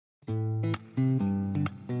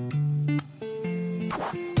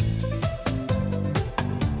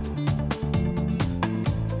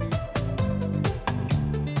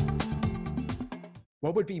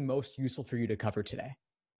what would be most useful for you to cover today?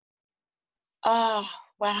 Oh,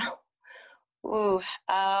 wow. Ooh,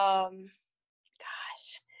 um,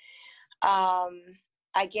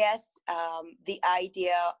 I guess the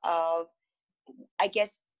idea of, I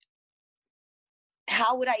guess,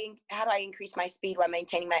 how do I increase my speed while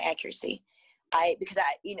maintaining my accuracy? Because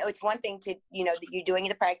it's one thing to, that you're doing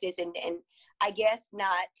the practice and I guess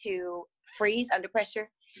not to freeze under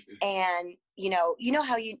pressure. And,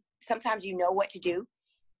 how sometimes what to do,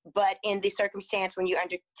 but in the circumstance when you're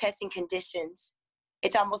under testing conditions,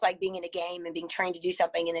 it's almost like being in a game and being trained to do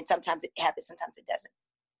something. And then sometimes it happens, sometimes it doesn't.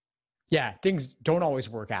 Yeah, things don't always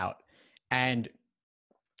work out. And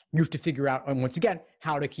you have to figure out, and once again,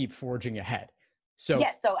 how to keep forging ahead. So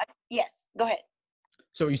yes, go ahead.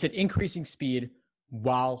 So you said increasing speed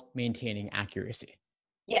while maintaining accuracy.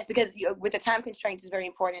 Yes, because with the time constraints is very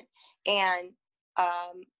important. And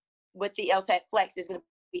with the LSAT Flex, there's going to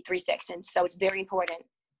be 3 sections. So it's very important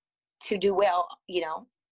to do well,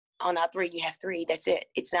 on our 3, you have 3, that's it.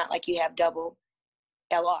 It's not like you have double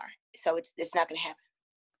LR. So it's not going to happen.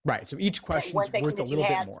 Right. So each question is worth a little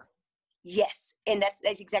bit more. Yes. And that's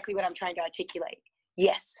exactly what I'm trying to articulate.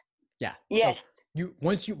 Yes. Yeah. Yes. So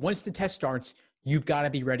once the test starts, you've got to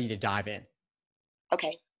be ready to dive in.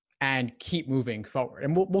 Okay. And keep moving forward.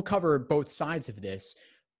 And we'll cover both sides of this,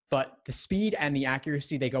 but the speed and the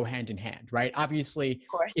accuracy, they go hand in hand, right? Obviously,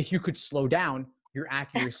 if you could slow down, your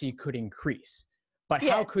accuracy could increase. But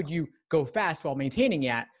how could you go fast while maintaining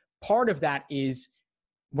it? Part of that is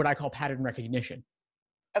what I call pattern recognition.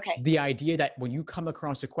 Okay. The idea that when you come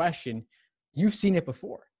across a question, you've seen it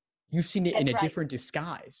before. You've seen it in a different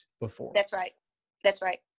disguise before. That's right. That's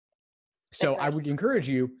right. So I would encourage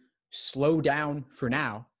you, slow down for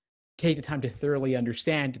now. Take the time to thoroughly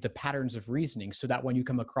understand the patterns of reasoning so that when you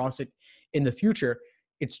come across it in the future,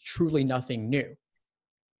 it's truly nothing new.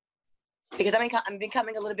 Because I'm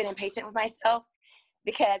becoming a little bit impatient with myself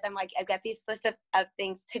because I'm like, I've got this list of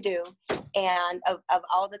things to do and of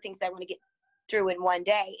all the things I want to get through in one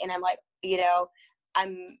day. And I'm like,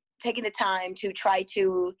 I'm taking the time to try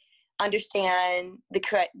to understand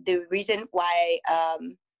the reason why,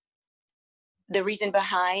 the reason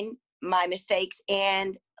behind my mistakes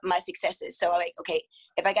and my successes. So I'm like, okay,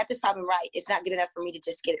 if I got this problem right, it's not good enough for me to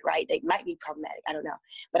just get it right. They might be problematic. I don't know.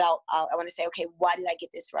 But I want to say, okay, why did I get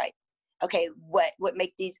this right? Okay, what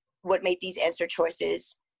made these answer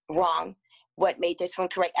choices wrong? What made this one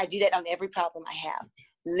correct? I do that on every problem I have,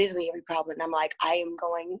 literally every problem. And I'm like, I am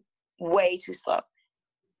going way too slow.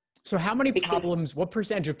 So how many problems, what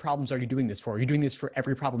percentage of problems are you doing this for? Are you doing this for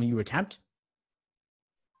every problem you attempt?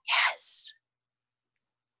 Yes.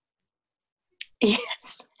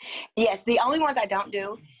 Yes. Yes. The only ones I don't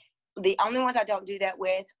do that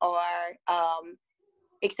with are,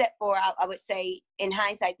 except for, I would say, in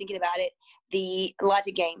hindsight, thinking about it, the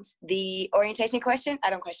logic games, the orientation question, I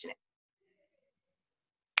don't question it.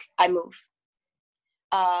 I move.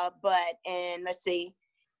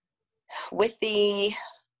 With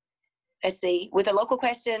the local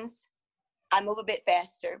questions, I move a bit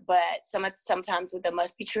faster, but sometimes with the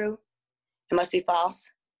must be true, it must be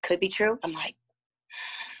false, could be true, I'm like,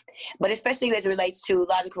 but especially as it relates to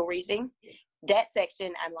logical reasoning, that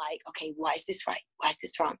section, I'm like, okay, why is this right? Why is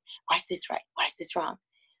this wrong? Why is this right? Why is this wrong?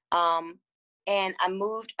 And I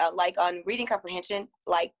moved like on reading comprehension,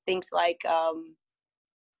 like things like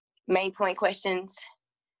main point questions.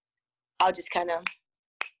 I'll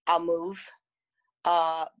move.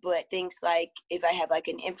 But things like if I have like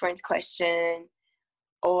an inference question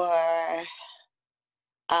or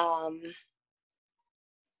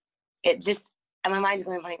my mind's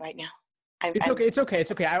going blank right now. It's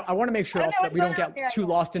okay. I want to make sure also that we don't get too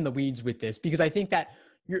lost in the weeds with this, because I think that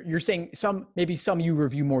you're saying some you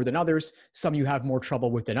review more than others, some you have more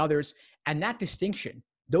trouble with than others. And that distinction,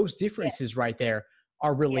 those differences right there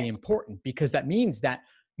are really important, because that means that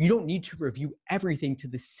you don't need to review everything to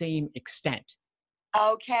the same extent.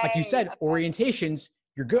 Okay. Like you said, orientations,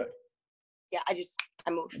 you're good. Yeah, I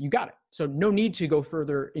move. You got it. So no need to go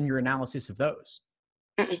further in your analysis of those.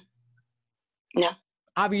 No.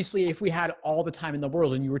 Obviously, if we had all the time in the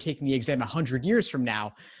world and you were taking the exam 100 years from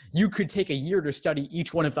now, you could take a year to study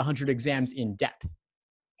each one of the 100 exams in depth.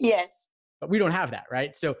 Yes. But we don't have that,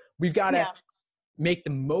 right? So we've got to make the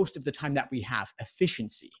most of the time that we have.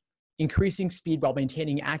 Efficiency. Increasing speed while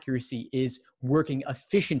maintaining accuracy is working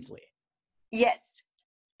efficiently. Yes.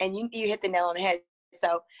 And you hit the nail on the head.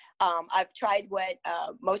 So I've tried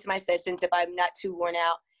most of my sessions, if I'm not too worn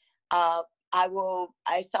out, I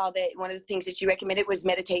saw that one of the things that you recommended was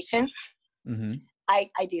meditation. Mm-hmm. I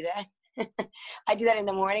do that. I do that in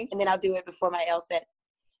the morning, and then I'll do it before my LSAT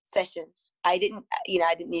sessions. I didn't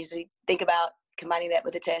usually think about combining that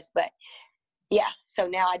with the test. But yeah, so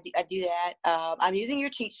now I do that. I'm using your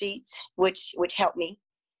cheat sheets, which help me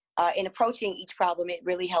in approaching each problem. It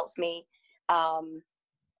really helps me.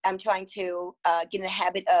 I'm trying to get in the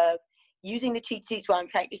habit of using the cheat sheets while I'm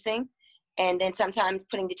practicing, and then sometimes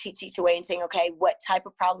putting the cheat sheets away and saying, okay, what type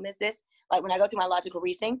of problem is this? Like when I go through my logical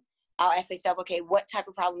reasoning, I'll ask myself, okay, what type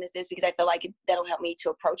of problem is this? Because I feel like that'll help me to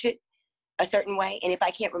approach it a certain way. And if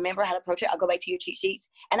I can't remember how to approach it, I'll go back to your cheat sheets.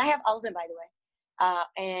 And I have all of them, by the way.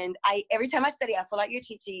 And every time I study, I pull out your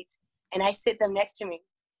cheat sheets and I sit them next to me,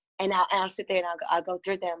 and I'll sit there and I'll go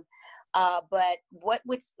through them. But what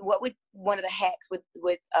would one of the hacks with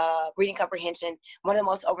reading comprehension, one of the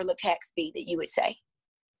most overlooked hacks be that you would say?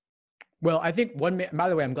 Well, I think by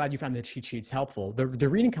the way, I'm glad you found the cheat sheets helpful. The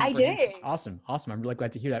reading comprehension. I did. Awesome. I'm really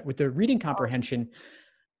glad to hear that. With the reading comprehension,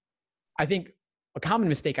 I think a common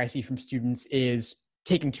mistake I see from students is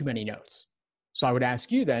taking too many notes. So I would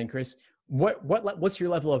ask you then, Chris, what's your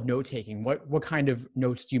level of note taking? What kind of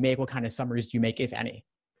notes do you make? What kind of summaries do you make, if any?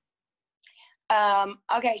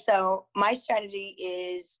 Okay, so my strategy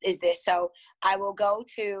is this. So I will go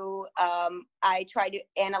to, I try to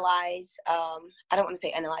analyze, I don't want to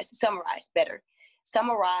say analyze,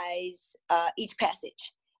 summarize each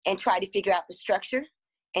passage and try to figure out the structure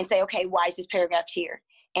and say, okay, why is this paragraph here?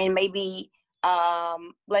 And maybe,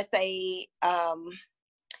 let's say,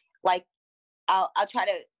 like I'll try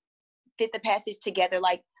to fit the passage together.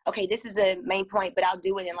 Like, okay, this is a main point, but I'll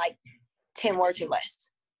do it in like 10 words or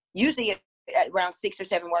less. Usually around 6 or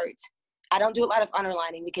 7 words. I don't do a lot of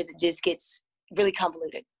underlining because it just gets really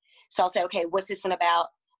convoluted. So I'll say, okay, what's this one about?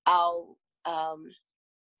 I'll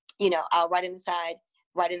write in the side,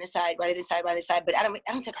 but I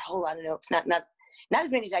don't take a whole lot of notes. Not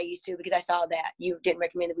as many as I used to, because I saw that you didn't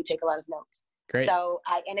recommend that we take a lot of notes. Great. So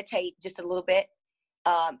I annotate just a little bit,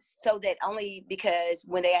 so that only because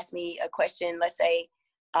when they ask me a question, let's say,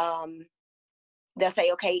 they'll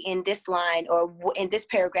say, okay, in this line or in this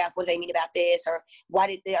paragraph, what do they mean about this? Or why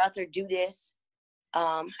did the author do this?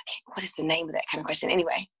 What is the name of that kind of question?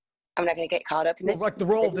 Anyway, I'm not going to get caught up in this. Like the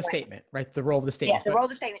role of the statement, right? The role of the statement. Yeah, the role of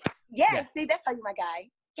the statement. Yes, yeah. See, that's how you're my guy.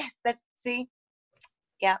 Yes,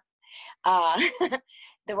 yeah.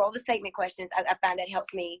 The role of the statement questions, I find that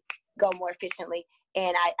helps me go more efficiently.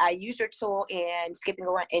 And I use your tool in skipping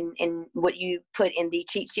around in what you put in the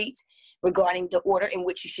cheat sheets regarding the order in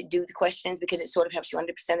which you should do the questions, because it sort of helps you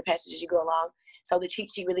understand the passage as you go along. So the cheat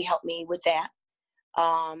sheet really helped me with that,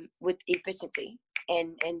 with efficiency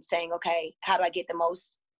and saying, okay, how do I get the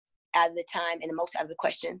most out of the time and the most out of the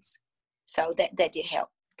questions? So that did help.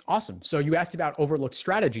 Awesome. So you asked about overlooked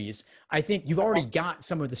strategies. I think you've already got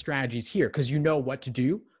some of the strategies here because you know what to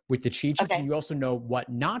do with the cheat sheets, and you also know what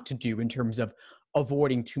not to do in terms of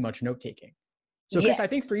avoiding too much note taking. So Chris, I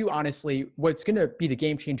think for you, honestly, what's going to be the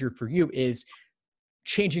game changer for you is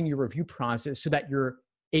changing your review process so that you're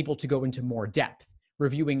able to go into more depth,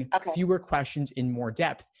 reviewing fewer questions in more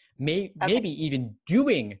depth, maybe even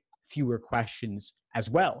doing fewer questions as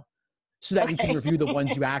well, so that you can review the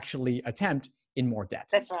ones you actually attempt in more depth.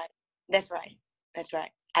 That's right.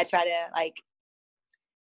 I try to,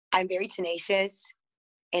 I'm very tenacious,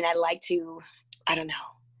 and I like to,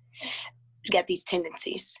 get these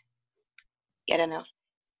tendencies. I don't know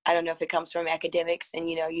if it comes from academics, and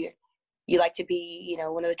you like to be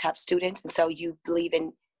one of the top students, and so you believe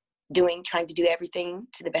in trying to do everything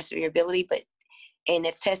to the best of your ability. But in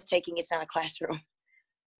this test taking, it's not a classroom.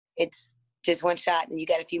 It's just one shot, and you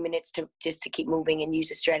got a few minutes to keep moving and use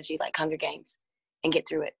a strategy like Hunger Games and get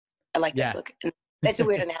through it. I like that book. That's a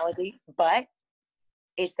weird analogy, but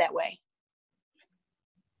it's that way.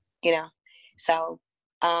 So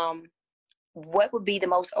what would be the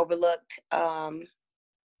most overlooked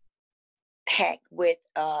hack with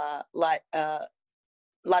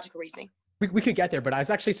logical reasoning? We could get there, but it's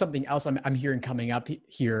actually something else I'm hearing coming up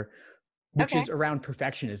here, which is around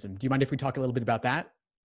perfectionism. Do you mind if we talk a little bit about that?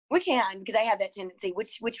 We can, because I have that tendency,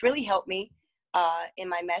 which really helped me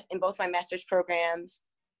in both my master's programs.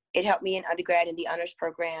 It helped me in undergrad in the honors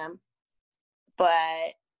program, but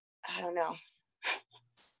I don't know.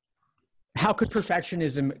 How could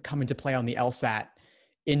perfectionism come into play on the LSAT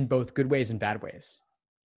in both good ways and bad ways?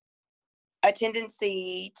 A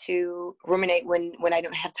tendency to ruminate when I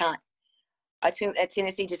don't have time. A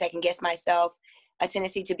tendency to second guess myself. A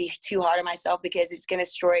tendency to be too hard on myself, because it's going to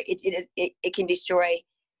destroy it can destroy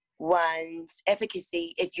one's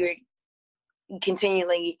efficacy if you're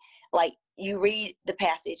continually, you read the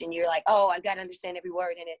passage and you're like, oh, I've got to understand every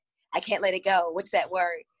word in it. I can't let it go. What's that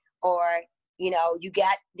word? Or you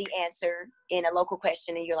got the answer in a local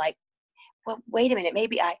question and you're like, well, wait a minute,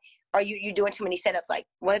 maybe you're doing too many setups. Like,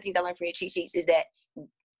 one of the things I learned from your cheat sheets is that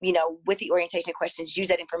you know, with the orientation questions, use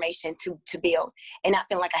that information to build and not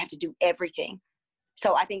feel like I have to do everything.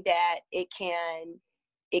 So I think that it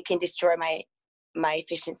can destroy my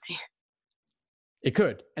efficiency. It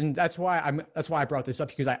could. And that's why I brought this up,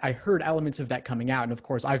 because I heard elements of that coming out. And of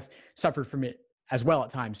course I've suffered from it as well at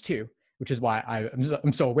times too, which is why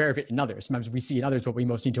I'm so aware of it in others. Sometimes we see in others what we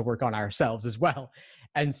most need to work on ourselves as well.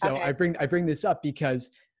 And so I bring this up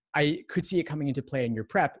because I could see it coming into play in your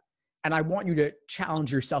prep. And I want you to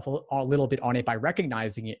challenge yourself a little bit on it by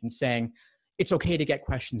recognizing it and saying, it's okay to get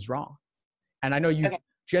questions wrong. And I know you've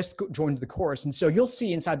just joined the course. And so you'll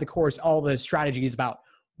see inside the course all the strategies about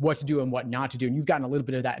what to do and what not to do. And you've gotten a little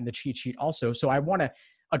bit of that in the cheat sheet also. So I want to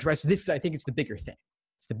address this. I think it's the bigger thing.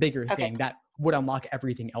 It's the bigger thing that would unlock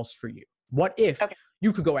everything else for you. What if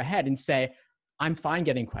you could go ahead and say, I'm fine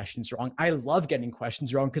getting questions wrong. I love getting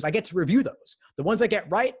questions wrong because I get to review those. The ones I get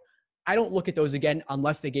right, I don't look at those again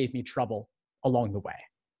unless they gave me trouble along the way.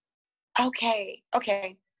 Okay.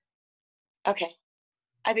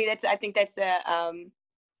 I think that's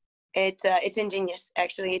it's ingenious.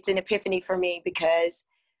 Actually, it's an epiphany for me because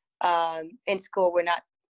in school we're not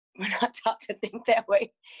taught to think that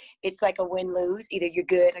way. It's like a win-lose. Either you're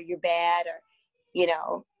good or you're bad, or you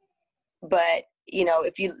know. But you know,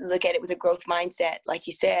 if you look at it with a growth mindset, like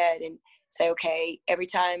you said, and say, okay, every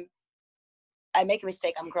time I make a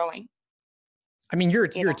mistake, I'm growing. I mean, you're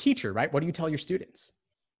a teacher, right? What do you tell your students?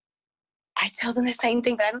 I tell them the same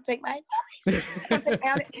thing, but I don't take my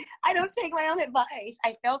advice. I don't take my own advice.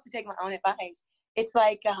 I fail to take my own advice. It's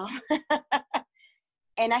like,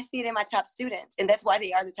 and I see it in my top students, and that's why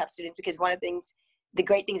they are the top students, because one of the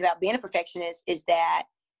great things about being a perfectionist is that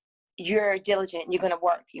you're diligent, you're going to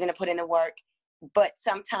work, you're going to put in the work, but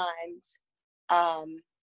sometimes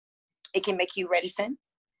it can make you reticent.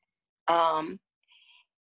 And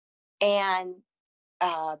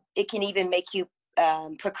it can even make you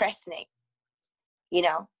procrastinate. You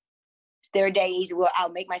know, there are days where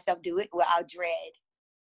I'll make myself do it, where I'll dread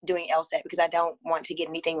doing LSAT because I don't want to get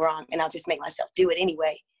anything wrong, and I'll just make myself do it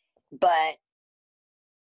anyway. But,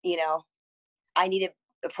 you know, I need to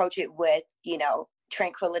approach it with, you know,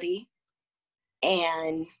 tranquility,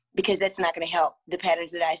 and because that's not going to help. The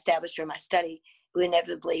patterns that I established during my study will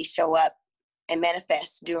inevitably show up and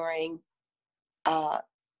manifest during the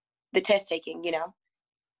test taking. You know,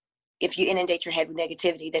 if you inundate your head with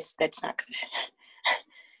negativity, that's not good.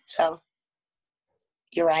 So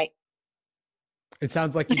you're right. It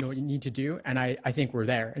sounds like you know what you need to do, and I think we're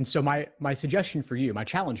there. And so my suggestion for you, my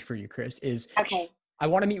challenge for you, Chris, is I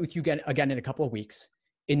want to meet with you again in a couple of weeks.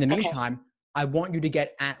 In the meantime, I want you to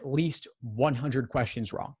get at least 100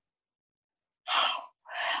 questions wrong.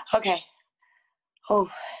 Okay. Oh.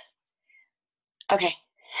 Okay.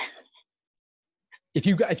 If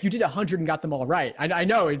you did 100 and got them all right, I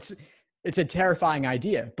know it's a terrifying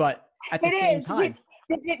idea, but at the same time.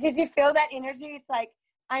 Did you feel that energy? It's like,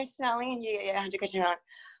 I'm smelling and you get 100 questions wrong.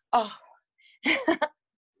 Oh.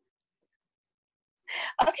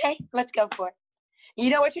 Okay, let's go for it. You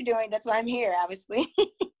know what you're doing. That's why I'm here, obviously.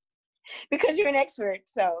 Because you're an expert,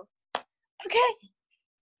 so. Okay.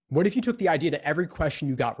 What if you took the idea that every question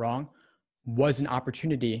you got wrong was an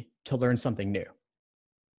opportunity to learn something new?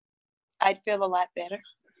 I'd feel a lot better.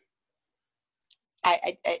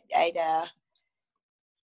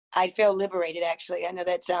 I'd feel liberated, actually. I know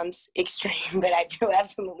that sounds extreme, but I'd feel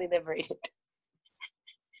absolutely liberated.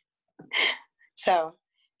 So,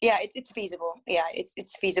 yeah, it's feasible. Yeah,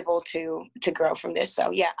 it's feasible to grow from this.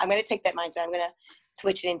 So, yeah, I'm going to take that mindset. I'm going to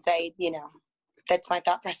switch it and say, you know, that's my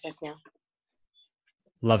thought process now.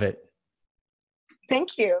 Love it.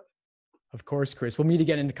 Thank you. Of course, Chris. We'll meet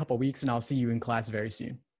again in a couple of weeks, and I'll see you in class very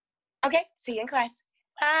soon. Okay, see you in class.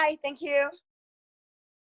 Bye. Thank you.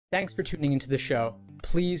 Thanks for tuning into the show.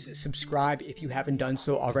 Please subscribe if you haven't done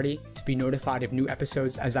so already to be notified of new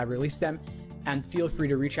episodes as I release them. And feel free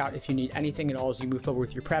to reach out if you need anything at all as you move forward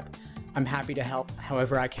with your prep. I'm happy to help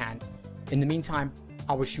however I can. In the meantime,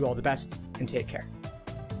 I'll wish you all the best and take care.